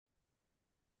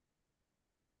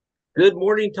Good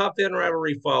morning, Top Fan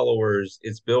Rivalry followers.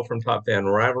 It's Bill from Top Fan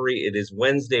Rivalry. It is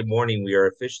Wednesday morning. We are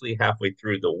officially halfway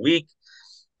through the week.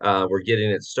 We're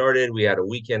getting it started. We had a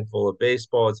weekend full of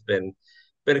baseball. It's been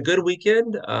a good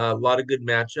weekend. A lot of good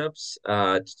matchups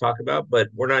to talk about, but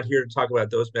we're not here to talk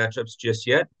about those matchups just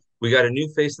yet. We got a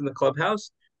new face in the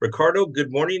clubhouse. Ricardo,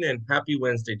 good morning and happy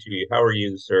Wednesday to you. How are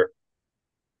you, sir?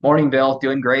 Morning, Bill.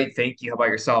 Doing great. Thank you. How about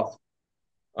yourself?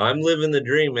 I'm living the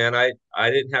dream, man. I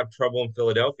didn't have trouble in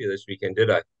Philadelphia this weekend, did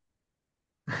I?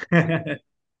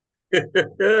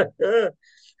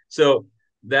 So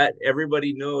that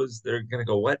everybody knows they're gonna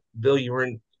go, what? Bill, you were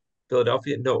in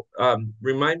Philadelphia? No.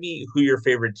 Remind me who your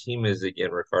favorite team is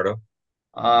again, Ricardo.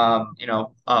 Um, you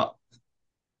know, uh,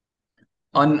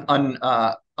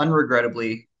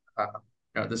 unregrettably,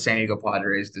 uh, the San Diego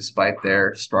Padres, despite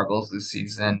their struggles this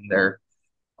season, their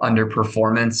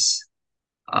underperformance,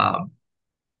 um,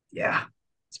 yeah,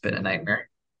 it's been a nightmare.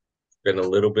 Been a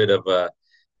little bit of a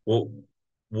we'll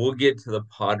we'll get to the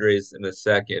Padres in a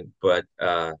second, but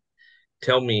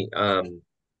tell me,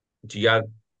 do you got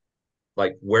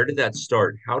like where did that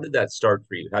start? How did that start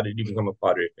for you? How did you become a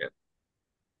Padre fan?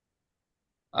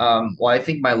 Well, I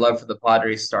think my love for the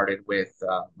Padres started with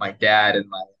my dad and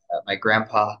my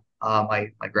grandpa.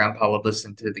 My grandpa would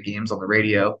listen to the games on the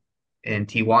radio in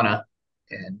Tijuana,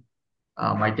 and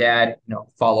my dad,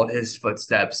 followed his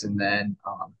footsteps, and then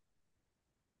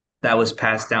that was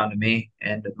passed down to me.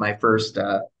 And my first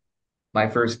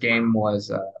game was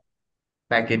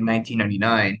back in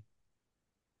 1999.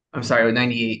 I'm sorry,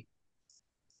 98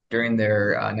 during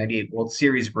their 98 World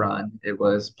Series run. It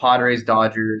was Padres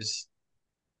Dodgers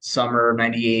summer of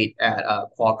 98 at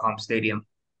Qualcomm Stadium.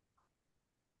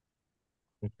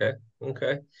 Okay.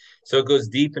 Okay. So it goes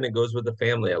deep and it goes with the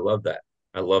family. I love that.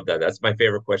 I love that. That's my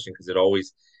favorite question because it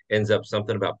always ends up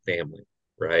something about family,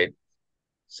 right?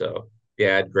 So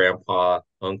dad, grandpa,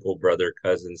 uncle, brother,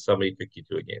 cousin, somebody took you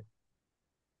to a game.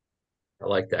 I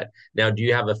like that. Now, do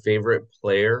you have a favorite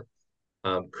player,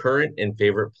 current and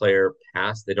favorite player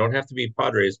past? They don't have to be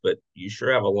Padres, but you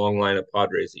sure have a long line of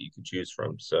Padres that you can choose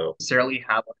from. Necessarily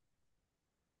have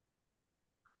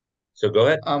So go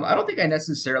ahead. I don't think I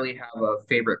necessarily have a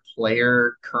favorite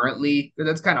player currently.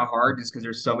 That's kind of hard just because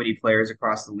there's so many players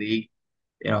across the league.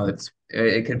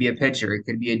 It could be a pitcher, it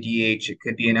could be a DH, it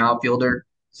could be an outfielder.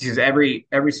 Because every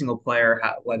single player,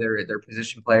 whether they're a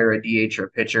position player, a DH, or a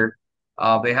pitcher,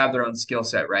 they have their own skill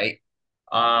set, right?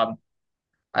 Um,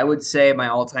 I would say my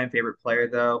all-time favorite player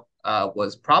though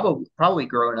was probably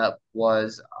growing up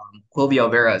was Quilvio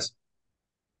Veras.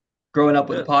 Growing up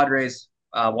with the Yeah. Padres,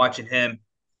 watching him, I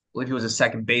believe he was a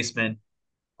second baseman.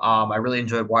 I really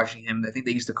enjoyed watching him. I think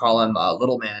they used to call him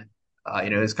Little Man.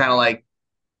 He was kind of like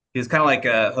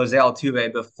Jose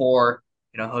Altuve before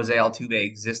Jose Altuve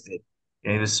existed.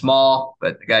 He was small,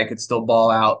 but the guy could still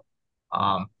ball out.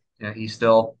 Um, he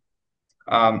still.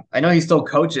 I know he still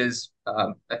coaches.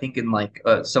 I think in like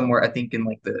somewhere. I think in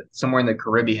like the somewhere in the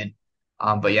Caribbean.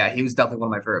 But yeah, he was definitely one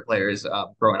of my favorite players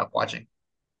growing up watching.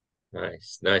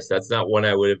 Nice, nice. That's not one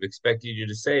I would have expected you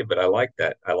to say, but I like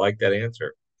that. I like that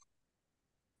answer.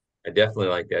 I definitely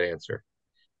like that answer.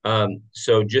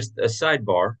 So just a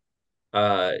sidebar.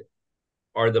 Uh,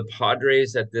 are the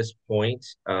Padres at this point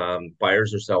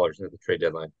buyers or sellers at the trade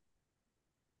deadline?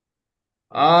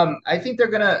 I think they're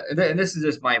gonna, and this is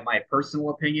just my personal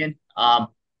opinion.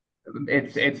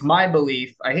 It's my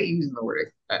belief. I hate using the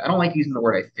word. I don't like using the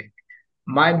word I think.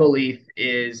 My belief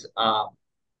is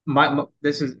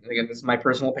this is again, this is my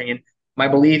personal opinion. My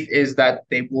belief is that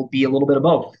they will be a little bit of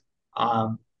both.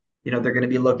 Um, they're going to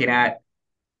be looking at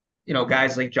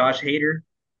guys like Josh Hader,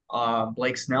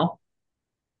 Blake Snell,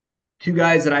 two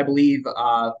guys that I believe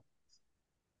will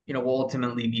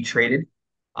ultimately be traded,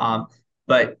 um,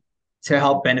 but to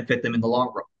help benefit them in the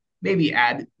long run. Maybe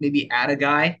add a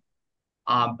guy,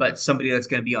 but somebody that's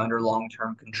going to be under long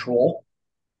term control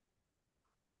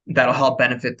that'll help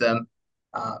benefit them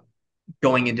uh,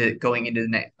 going into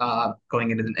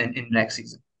the next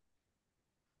season.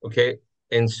 Okay.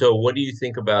 And so what do you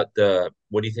think about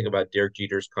Derek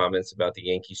Jeter's comments about the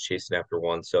Yankees chasing after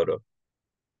Juan Soto?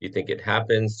 Do you think it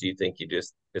happens? Do you think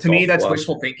it's To all me, that's fluff?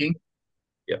 wishful thinking.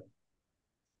 Yep.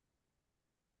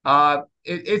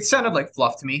 It sounded like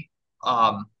fluff to me.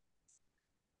 Um,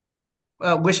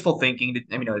 wishful thinking.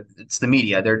 I mean, it's the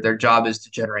media. Their job is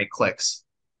to generate clicks.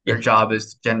 Their Yeah. job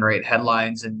is to generate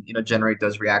headlines and generate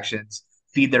those reactions,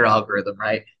 feed their algorithm,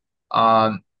 right?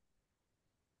 Um,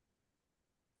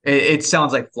 it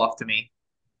sounds like fluff to me.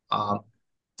 Um,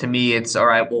 to me, it's all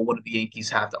right. Well, what do the Yankees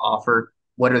have to offer?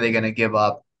 What are they going to give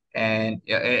up? And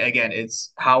again,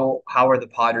 it's how are the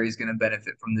Padres going to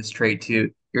benefit from this trade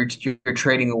too? You're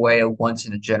trading away a once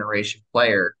in a generation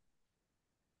player.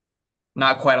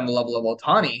 Not quite on the level of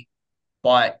Otani,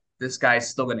 but this guy's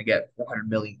still going to get 400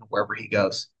 million wherever he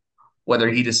goes, whether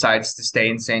he decides to stay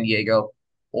in San Diego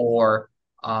or,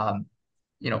 um,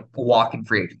 walk in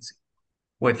free agency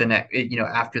with the next,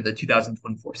 after the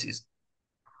 2024 season.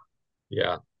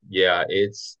 Yeah. Yeah.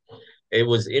 It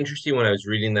was interesting when I was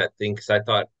reading that thing because I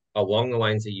thought along the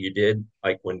lines that you did,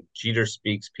 like when Jeter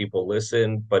speaks, people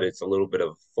listen, but it's a little bit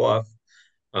of fluff.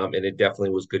 And it definitely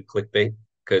was good clickbait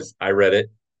because I read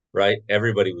it, right?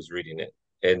 Everybody was reading it.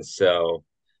 And so,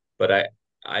 but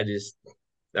I just,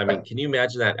 I mean, can you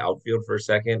imagine that outfield for a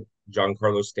second?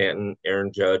 Giancarlo Stanton,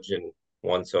 Aaron Judge, and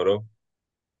Juan Soto.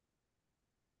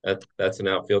 That's an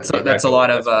outfield to So be reckoned with.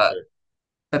 That's for sure.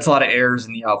 that's a lot of errors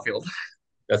in the outfield.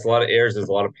 That's a lot of errors. There's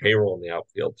a lot of payroll in the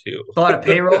outfield too. It's a lot of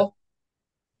payroll.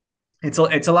 It's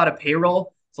a lot of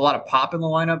payroll. It's a lot of pop in the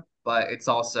lineup, but it's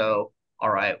also all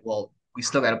right. Well, we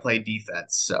still got to play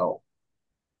defense. So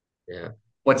Yeah.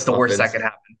 what's the worst that Offense, could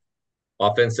happen?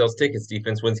 offense sells tickets.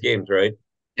 Defense wins games, right?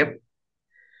 Yep.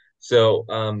 So,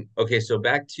 okay. So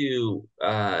back to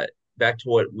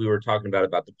what we were talking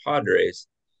about the Padres.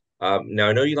 Now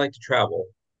I know you like to travel.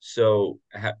 So,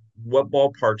 what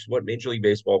ballparks, what Major League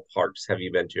Baseball parks have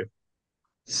you been to?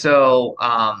 So,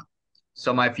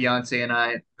 so my fiance and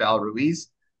I, Val Ruiz,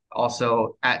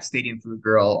 also at Stadium Food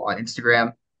Girl on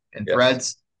Instagram and Yes.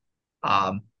 Threads.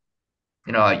 Um,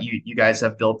 you guys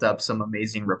have built up some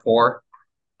amazing rapport.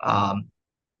 Um,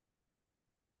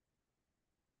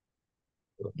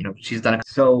 she's done it.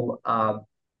 So,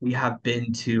 we have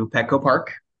been to Petco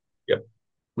Park. Yep.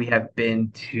 We have been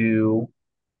to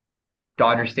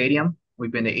Dodger Stadium.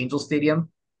 We've been to Angel Stadium.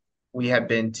 We have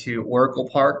been to Oracle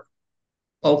Park,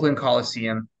 Oakland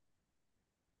Coliseum,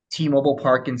 T-Mobile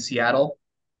Park in Seattle,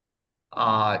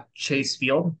 Chase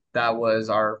Field. That was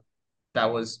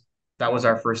that was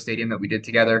our first stadium that we did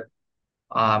together.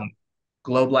 Um,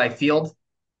 Globe Life Field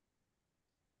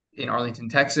in Arlington,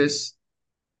 Texas,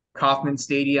 Kauffman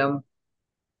Stadium.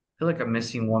 I feel like I'm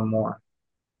missing one more.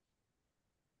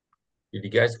 Did you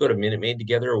guys go to Minute Maid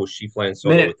together, or was she flying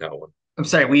solo Minute. with that one? I'm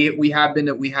sorry. We have been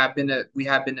to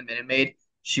Minute Maid.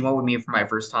 She went with me for my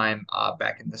first time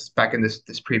back in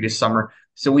this previous summer.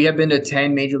 So we have been to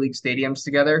 10 major league stadiums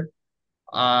together.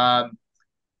 Um,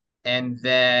 And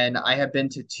then I have been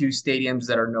to two stadiums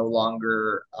that are no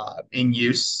longer in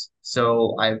use.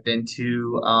 So I've been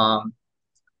to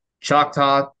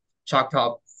Choctaw,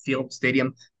 Choctaw Field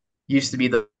Stadium. Used to be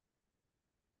the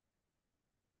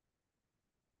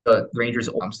Rangers'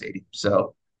 old stadium.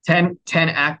 So 10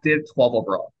 active, 12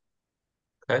 overall.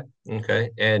 Okay. Okay.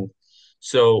 And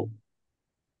so,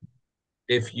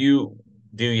 if you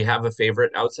do, you have a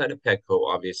favorite outside of Petco,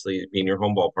 obviously being your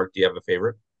home ballpark? Do you have a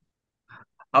favorite?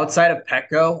 Outside of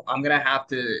Petco, I'm gonna have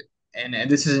to, and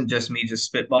this isn't just me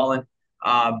just spitballing.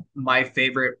 My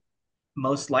favorite,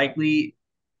 most likely,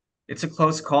 it's a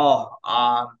close call.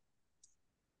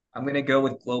 I'm gonna go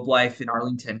with Globe Life in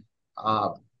Arlington.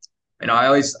 Um, I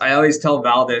always tell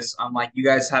Val this. I'm like, you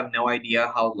guys have no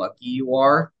idea how lucky you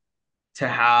are to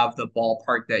have the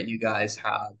ballpark that you guys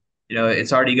have.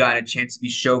 It's already gotten a chance to be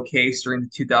showcased during the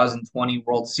 2020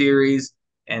 World Series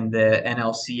and the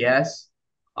NLCS.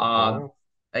 Um,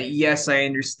 Oh, yes, I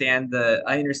understand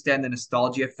the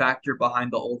nostalgia factor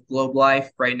behind the old Globe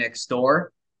Life right next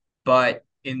door, but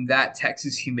in that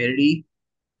Texas humidity,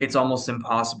 it's almost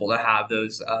impossible to have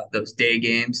those day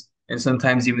games and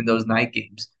sometimes even those night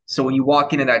games. So when you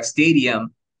walk into that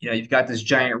stadium, you've got this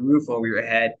giant roof over your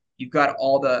head. You've got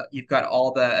all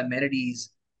the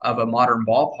amenities of a modern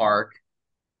ballpark.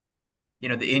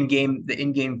 The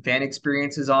in-game fan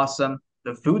experience is awesome.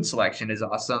 The food selection is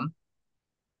awesome,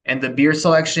 and the beer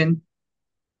selection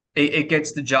it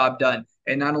gets the job done.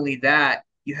 And not only that,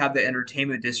 you have the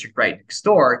entertainment district right next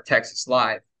door, Texas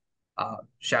Live.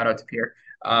 Shout out to Pierre,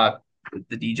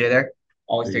 the DJ there,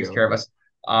 always there you takes go. care of us.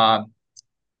 Um,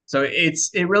 so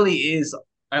it really is.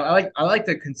 I like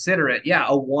to consider it, yeah,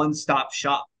 a one stop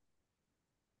shop,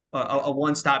 a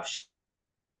one stop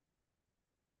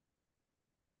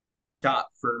shop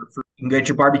for you can get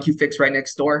your barbecue fix right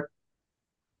next door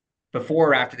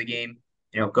before or after the game.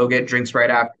 Go get drinks right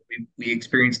after. We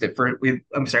experienced it for we.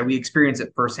 I'm sorry, we experience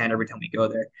it firsthand every time we go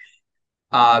there.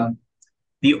 Um,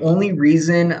 the only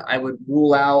reason I would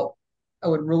rule out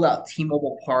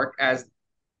T-Mobile Park as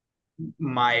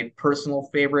my personal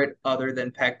favorite other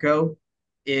than Petco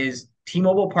is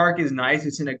T-Mobile Park is nice.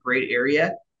 It's in a great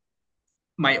area.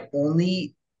 My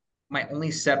only my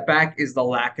only setback is the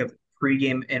lack of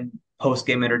pregame and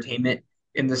postgame entertainment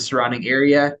in the surrounding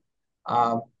area.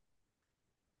 Um,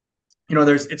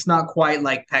 there's it's not quite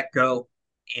like Petco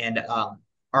and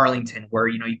Arlington where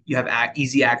you have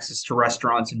easy access to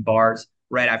restaurants and bars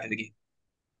right after the game.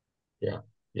 Yeah,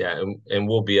 yeah, and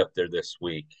we'll be up there this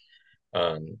week.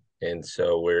 And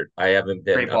so I haven't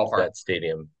been Great up to ballpark. that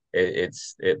stadium.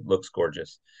 It looks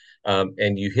gorgeous.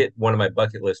 And you hit one of my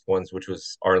bucket list ones, which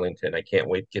was Arlington. I can't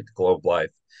wait to get to Globe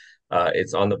Life.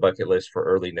 It's on the bucket list for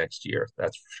early next year,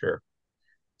 that's for sure.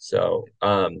 So,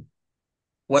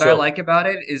 What I so like about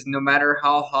it is no matter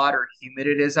how hot or humid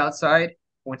it is outside,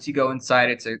 once you go inside,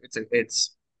 it's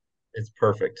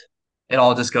perfect. it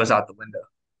all just goes out the window.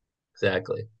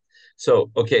 Exactly.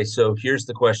 So, okay, so here's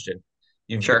the question.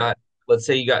 You've Sure. got, let's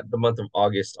say you got the month of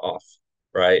August off,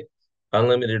 right?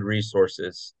 Unlimited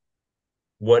resources.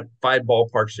 What five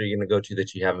ballparks are you going to go to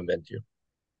that you haven't been to?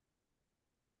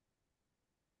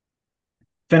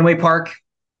 Fenway Park,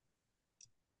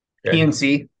 Okay.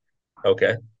 PNC,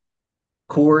 Okay.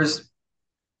 Coors.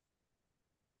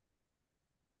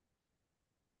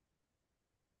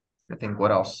 I think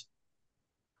what else?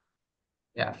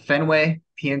 Yeah, Fenway,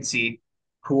 PNC,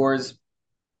 Coors.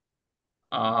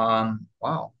 Wow.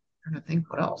 I'm trying to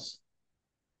think what else.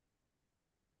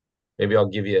 Maybe I'll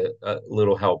give you a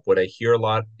little help. What I hear a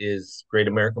lot is Great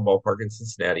American Ballpark in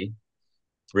Cincinnati,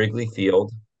 Wrigley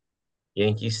Field,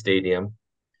 Yankee Stadium,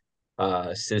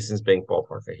 Citizens Bank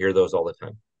Ballpark. I hear those all the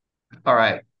time. All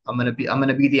right. I'm gonna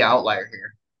be the outlier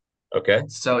here. Okay.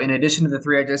 So in addition to the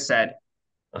three I just said,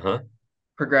 Uh-huh.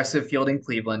 Progressive Field in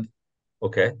Cleveland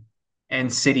Okay. and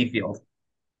Citi Field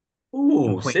in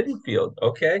Ooh, City Queens. Field.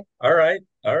 Okay. All right.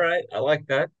 All right. I like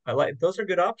that. I like those are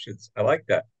good options. I like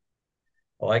that.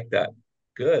 I like that.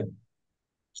 Good.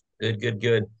 Good, good,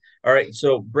 good. All right.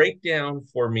 So break down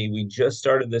for me. We just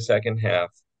started the second half,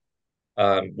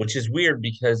 which is weird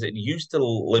because it used to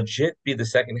legit be the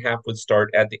second half would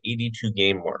start at the 82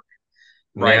 game mark.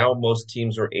 Right. Now most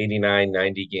teams are 89,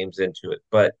 90 games into it,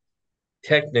 but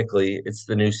technically it's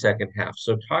the new second half.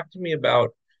 So talk to me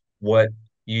about what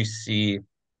you see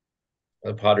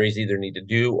the Padres either need to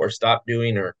do or stop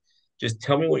doing, or just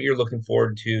tell me what you're looking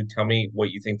forward to. Tell me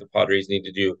what you think the Padres need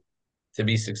to do to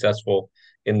be successful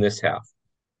in this half.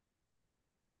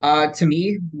 To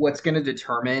me, what's going to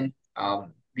determine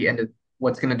the end of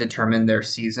what's going to determine their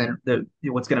season,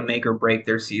 what's going to make or break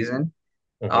their season,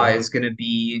 Hmm. is going to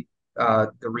be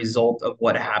the result of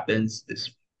what happens this.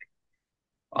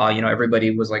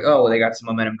 Everybody was like, "Oh, well, they got some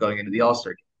momentum going into the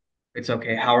All-Star game." It's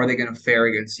okay. How are they going to fare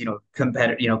against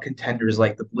contenders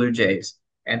like the Blue Jays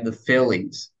and the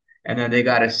Phillies, and then they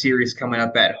got a series coming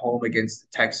up at home against the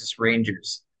Texas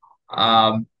Rangers.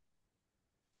 Um,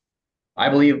 I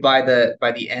believe by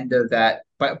the end of that,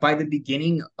 by the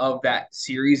beginning of that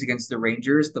series against the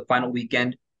Rangers, the final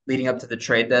weekend leading up to the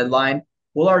trade deadline,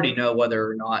 we'll already know whether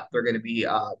or not they're going to be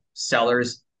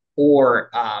sellers or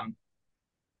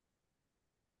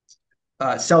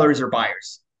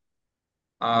buyers.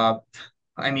 Uh,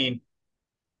 I mean,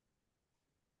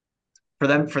 for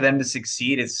them to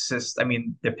succeed, it's just, I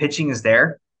mean, the pitching is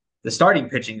there, the starting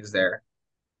pitching is there,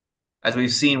 as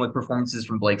we've seen with performances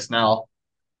from Blake Snell.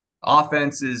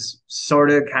 Offense is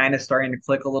sort of kind of starting to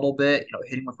click a little bit,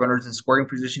 hitting with runners in scoring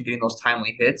position, getting those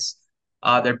timely hits.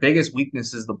 Their biggest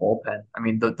weakness is the bullpen. I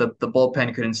mean, the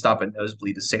bullpen couldn't stop a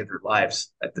nosebleed to save their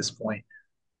lives at this point.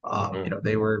 Hmm.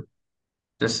 They were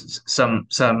just some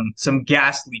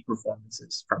ghastly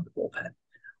performances from the bullpen.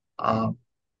 Um,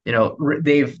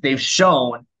 they've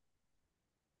shown,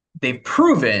 they've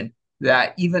proven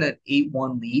that even an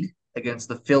 8-1 lead against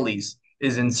the Phillies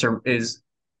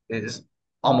is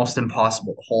almost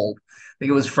impossible to hold. I think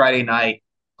it was Friday night.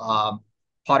 Um,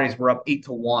 Padres were up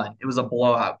 8-1. It was a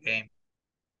blowout game.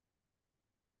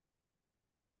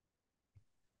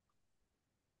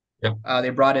 Yeah. They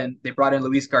brought in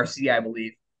Luis Garcia, I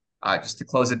believe, just to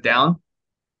close it down.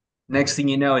 Next thing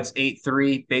you know, it's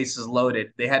 8-3, bases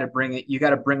loaded. They had to bring it. You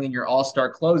got to bring in your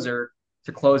all-star closer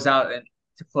to close out a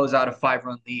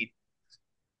 5-run lead.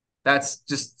 That's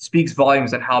just speaks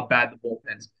volumes on how bad the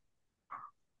bullpen's.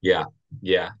 Yeah.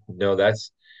 Yeah. No,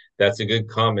 that's a good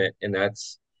comment. And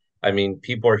I mean,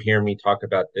 people are hearing me talk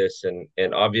about this and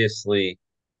obviously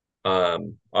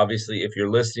if you're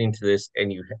listening to this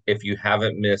and if you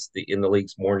haven't missed the In the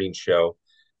League's morning show,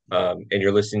 and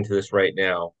you're listening to this right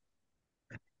now,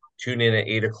 tune in at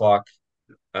 8 o'clock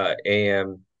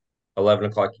a.m., 11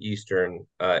 o'clock Eastern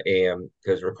a.m.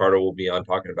 because Ricardo will be on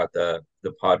talking about the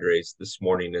Padres this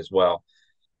morning as well.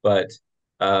 But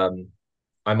um,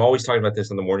 I'm always talking about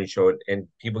this on the morning show, and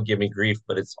people give me grief,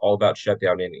 but it's all about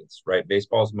shutdown innings, right?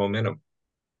 Baseball is momentum.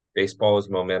 Baseball is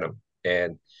momentum,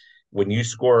 and when you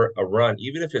score a run,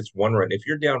 even if it's one run, if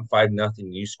you're down 5-0,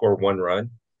 you score one run,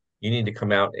 you need to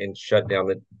come out and shut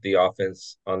down the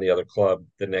offense on the other club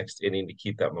the next inning to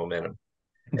keep that momentum.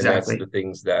 And Exactly. that's the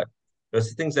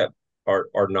things that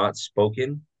are not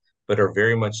spoken, but are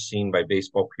very much seen by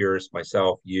baseball purists,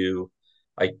 myself, you.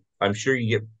 I'm sure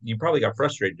you probably got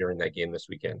frustrated during that game this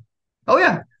weekend. Oh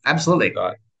yeah, absolutely.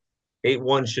 Thought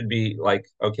 8-1 should be like,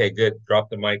 okay, good, drop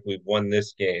the mic, we've won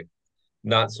this game.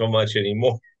 Not so much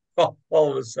anymore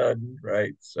all of a sudden,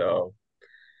 right? So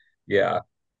yeah,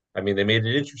 I mean they made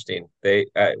it interesting.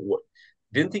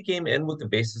 Didn't the game end with the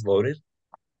bases loaded?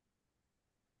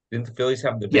 Didn't the Phillies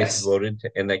have the bases Yes. loaded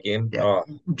to end that game? Yeah. Oh,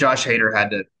 Josh Hader had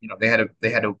to, they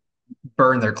had to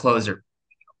burn their closer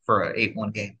for an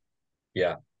 8-1 game.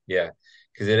 yeah, yeah.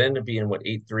 Because it ended up being what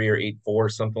 8-3 or 8-4,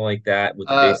 something like that, with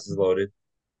the Uh, bases loaded.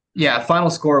 yeah, final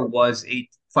score was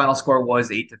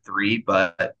 8-3,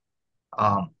 but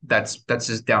that's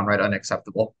just downright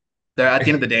unacceptable. They're at the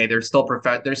end of the day, they're still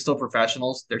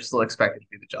professionals. They're still expected to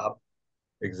do the job.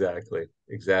 Exactly,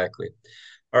 exactly.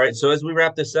 All right, so as we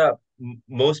wrap this up,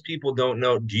 most people don't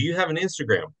know. Do you have an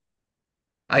Instagram?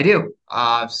 I do.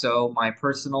 So my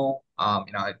personal,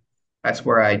 that's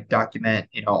where I document,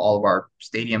 all of our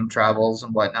stadium travels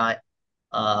and whatnot.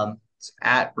 It's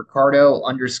at Ricardo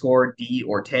underscore D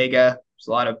Ortega. There's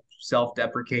a lot of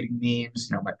self-deprecating memes,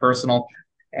 my personal.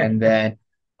 And then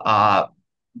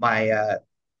my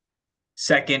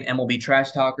second MLB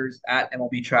Trash Talkers at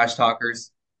MLB Trash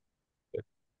Talkers.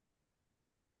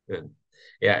 Good.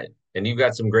 Yeah, and you've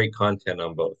got some great content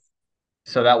on both.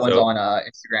 So that one's So on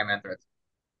Instagram and Threads.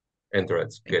 and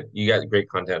Threads, good. You got great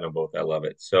content on both. I love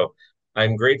it. So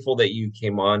I'm grateful that you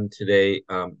came on today.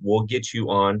 We'll get you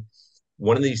on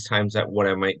one of these times. That what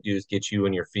I might do is get you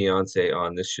and your fiance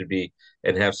on. This should be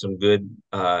and have some good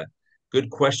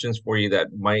questions for you that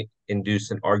might induce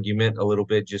an argument a little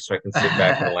bit, just so I can sit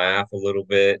back and I'm laugh a little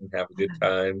bit and have a good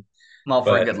time. all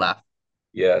for a But good laugh.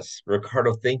 yes,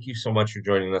 Ricardo, thank you so much for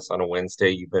joining us on a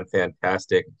Wednesday. You've been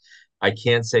fantastic. I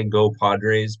can't say go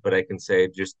Padres, but I can say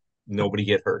just nobody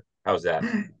get hurt. How's that?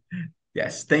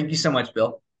 Yes. Thank you so much,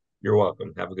 Bill. You're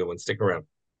welcome. Have a good one. Stick around.